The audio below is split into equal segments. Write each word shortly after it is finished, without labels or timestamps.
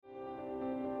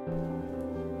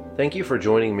Thank you for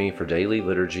joining me for Daily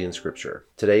Liturgy and Scripture.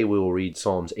 Today we will read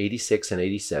Psalms 86 and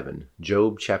 87,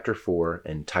 Job chapter 4,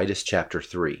 and Titus chapter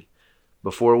 3.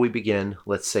 Before we begin,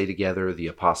 let's say together the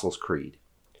Apostles' Creed.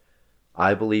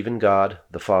 I believe in God,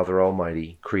 the Father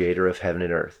Almighty, creator of heaven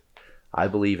and earth. I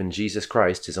believe in Jesus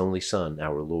Christ, his only Son,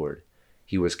 our Lord.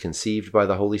 He was conceived by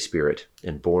the Holy Spirit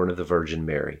and born of the Virgin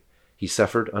Mary. He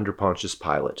suffered under Pontius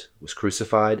Pilate, was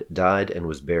crucified, died, and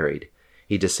was buried.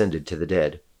 He descended to the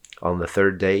dead. On the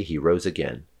third day he rose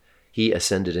again. He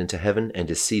ascended into heaven and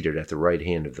is seated at the right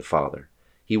hand of the Father.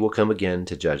 He will come again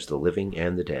to judge the living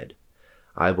and the dead.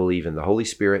 I believe in the Holy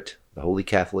Spirit, the Holy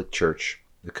Catholic Church,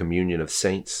 the communion of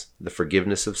saints, the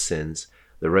forgiveness of sins,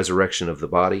 the resurrection of the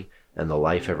body, and the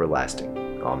life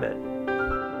everlasting. Amen.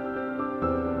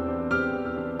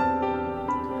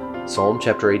 Psalm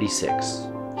chapter 86.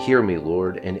 Hear me,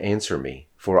 Lord, and answer me,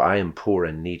 for I am poor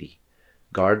and needy.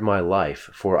 Guard my life,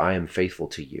 for I am faithful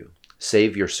to you.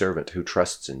 Save your servant who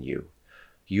trusts in you.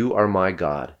 You are my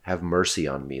God. Have mercy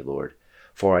on me, Lord,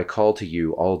 for I call to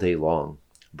you all day long.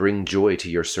 Bring joy to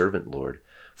your servant, Lord,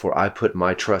 for I put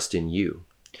my trust in you.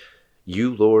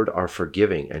 You, Lord, are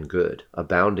forgiving and good,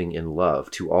 abounding in love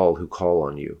to all who call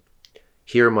on you.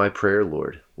 Hear my prayer,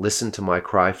 Lord. Listen to my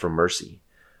cry for mercy.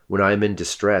 When I am in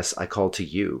distress, I call to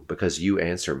you, because you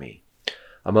answer me.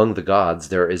 Among the gods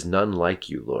there is none like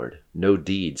you, Lord. No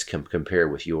deeds can compare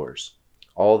with yours.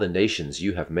 All the nations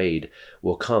you have made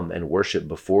will come and worship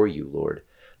before you, Lord.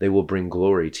 They will bring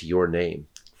glory to your name,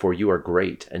 for you are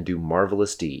great and do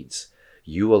marvelous deeds.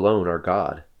 You alone are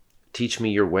God. Teach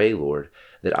me your way, Lord,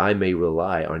 that I may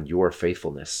rely on your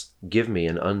faithfulness. Give me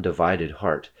an undivided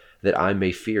heart, that I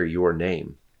may fear your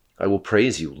name. I will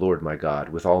praise you, Lord my God,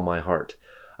 with all my heart.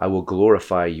 I will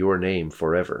glorify your name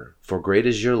forever, for great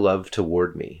is your love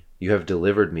toward me. You have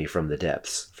delivered me from the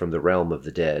depths, from the realm of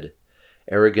the dead.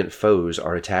 Arrogant foes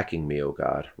are attacking me, O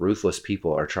God. Ruthless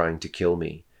people are trying to kill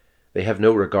me. They have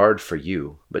no regard for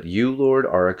you, but you, Lord,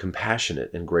 are a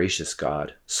compassionate and gracious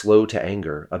God, slow to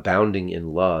anger, abounding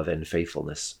in love and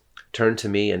faithfulness. Turn to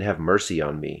me and have mercy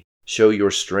on me. Show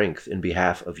your strength in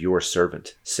behalf of your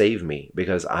servant. Save me,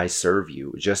 because I serve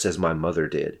you, just as my mother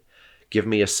did. Give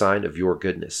me a sign of your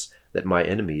goodness, that my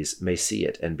enemies may see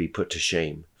it and be put to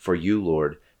shame. For you,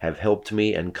 Lord, have helped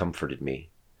me and comforted me.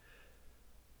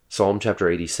 Psalm chapter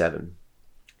 87.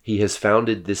 He has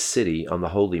founded this city on the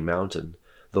holy mountain.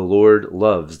 The Lord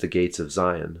loves the gates of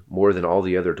Zion more than all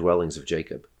the other dwellings of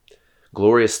Jacob.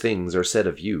 Glorious things are said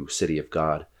of you, city of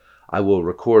God. I will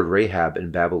record Rahab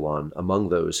in Babylon among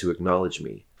those who acknowledge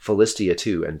me, Philistia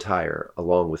too and Tyre,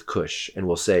 along with Cush, and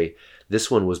will say, this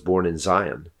one was born in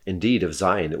Zion. Indeed, of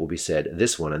Zion it will be said,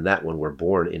 this one and that one were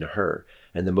born in her,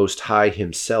 and the Most High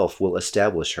himself will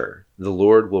establish her. The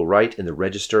Lord will write in the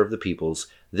register of the peoples,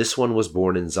 this one was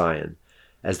born in Zion.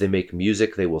 As they make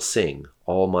music they will sing,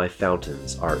 all my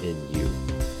fountains are in you.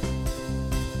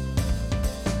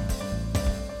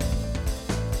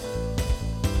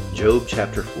 Job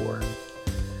chapter 4.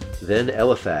 Then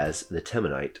Eliphaz the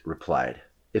Temanite replied,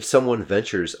 if someone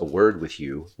ventures a word with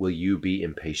you, will you be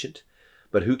impatient?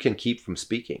 But who can keep from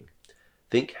speaking?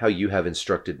 Think how you have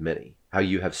instructed many, how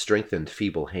you have strengthened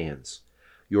feeble hands.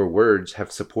 Your words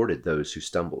have supported those who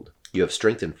stumbled. You have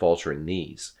strengthened faltering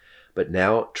knees. But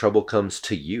now trouble comes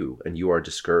to you, and you are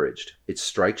discouraged. It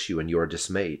strikes you, and you are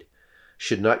dismayed.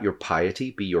 Should not your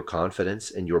piety be your confidence,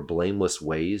 and your blameless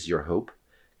ways your hope?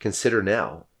 Consider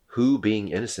now, who, being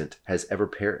innocent, has ever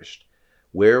perished?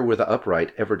 Where were the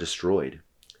upright ever destroyed?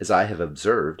 As I have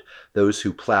observed, those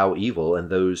who plow evil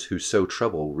and those who sow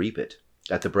trouble reap it.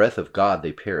 At the breath of God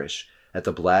they perish. At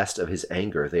the blast of his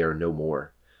anger they are no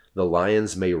more. The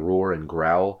lions may roar and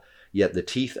growl, yet the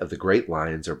teeth of the great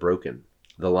lions are broken.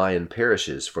 The lion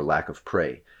perishes for lack of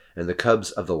prey, and the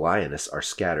cubs of the lioness are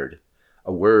scattered.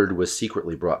 A word was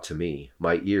secretly brought to me.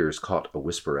 My ears caught a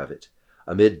whisper of it.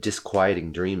 Amid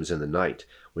disquieting dreams in the night,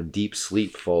 when deep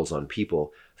sleep falls on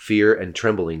people, fear and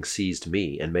trembling seized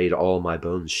me and made all my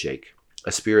bones shake.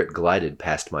 A spirit glided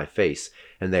past my face,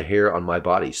 and the hair on my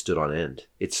body stood on end.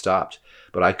 It stopped,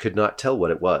 but I could not tell what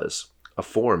it was. A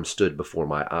form stood before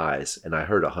my eyes, and I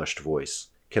heard a hushed voice.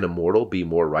 Can a mortal be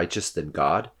more righteous than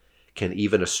God? Can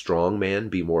even a strong man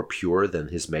be more pure than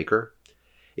his Maker?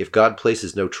 If God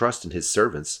places no trust in his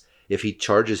servants, if he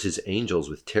charges his angels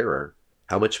with terror,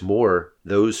 how much more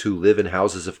those who live in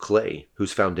houses of clay,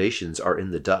 whose foundations are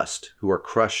in the dust, who are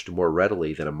crushed more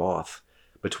readily than a moth.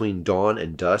 Between dawn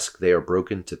and dusk they are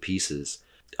broken to pieces.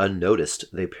 Unnoticed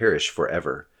they perish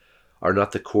forever. Are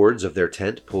not the cords of their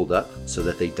tent pulled up, so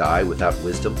that they die without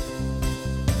wisdom?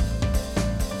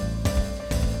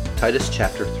 Titus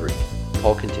chapter 3.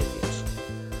 Paul continues,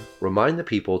 Remind the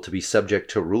people to be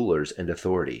subject to rulers and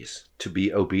authorities, to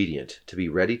be obedient, to be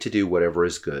ready to do whatever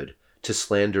is good, to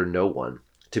slander no one,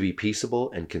 to be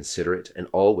peaceable and considerate, and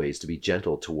always to be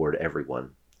gentle toward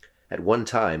everyone. At one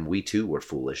time we too were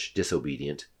foolish,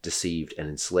 disobedient, deceived, and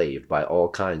enslaved by all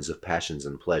kinds of passions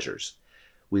and pleasures.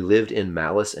 We lived in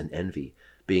malice and envy,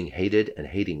 being hated and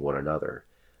hating one another.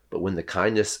 But when the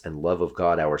kindness and love of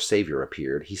God our Savior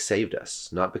appeared, he saved us,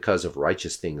 not because of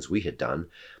righteous things we had done,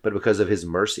 but because of his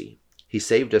mercy. He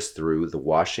saved us through the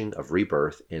washing of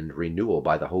rebirth and renewal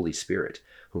by the Holy Spirit,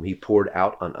 whom he poured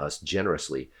out on us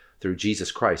generously through Jesus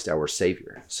Christ our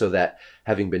Savior, so that,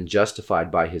 having been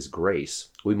justified by his grace,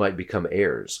 we might become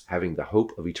heirs, having the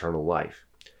hope of eternal life.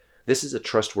 This is a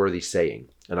trustworthy saying,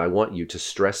 and I want you to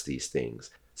stress these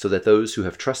things, so that those who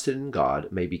have trusted in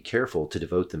God may be careful to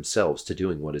devote themselves to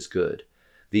doing what is good.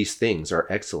 These things are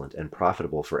excellent and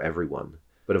profitable for everyone.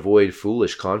 But avoid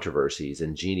foolish controversies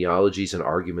and genealogies and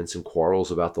arguments and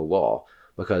quarrels about the law,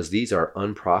 because these are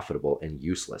unprofitable and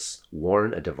useless.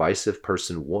 Warn a divisive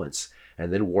person once,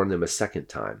 and then warn them a second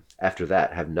time. After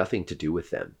that, have nothing to do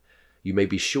with them. You may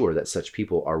be sure that such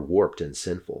people are warped and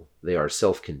sinful. They are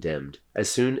self-condemned.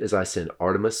 As soon as I send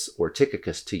Artemas or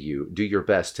Tychicus to you, do your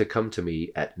best to come to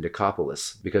me at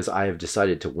Nicopolis, because I have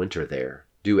decided to winter there.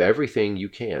 Do everything you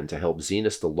can to help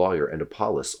Zenas the lawyer and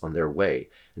Apollos on their way,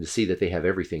 and to see that they have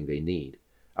everything they need.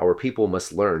 Our people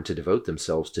must learn to devote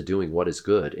themselves to doing what is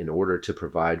good in order to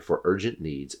provide for urgent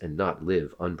needs and not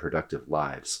live unproductive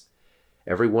lives.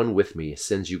 Everyone with me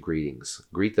sends you greetings.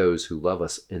 Greet those who love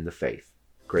us in the faith.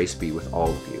 Grace be with all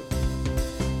of you.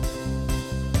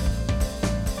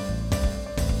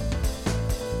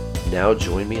 Now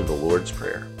join me in the Lord's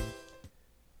Prayer.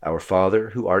 Our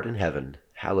Father, who art in heaven,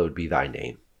 hallowed be thy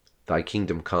name. Thy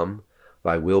kingdom come,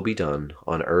 thy will be done,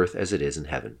 on earth as it is in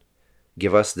heaven.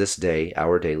 Give us this day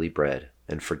our daily bread,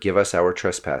 and forgive us our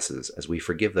trespasses, as we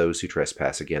forgive those who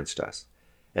trespass against us.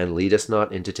 And lead us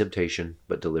not into temptation,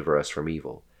 but deliver us from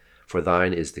evil. For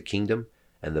thine is the kingdom,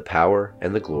 and the power,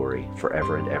 and the glory,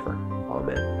 forever and ever.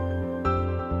 Amen.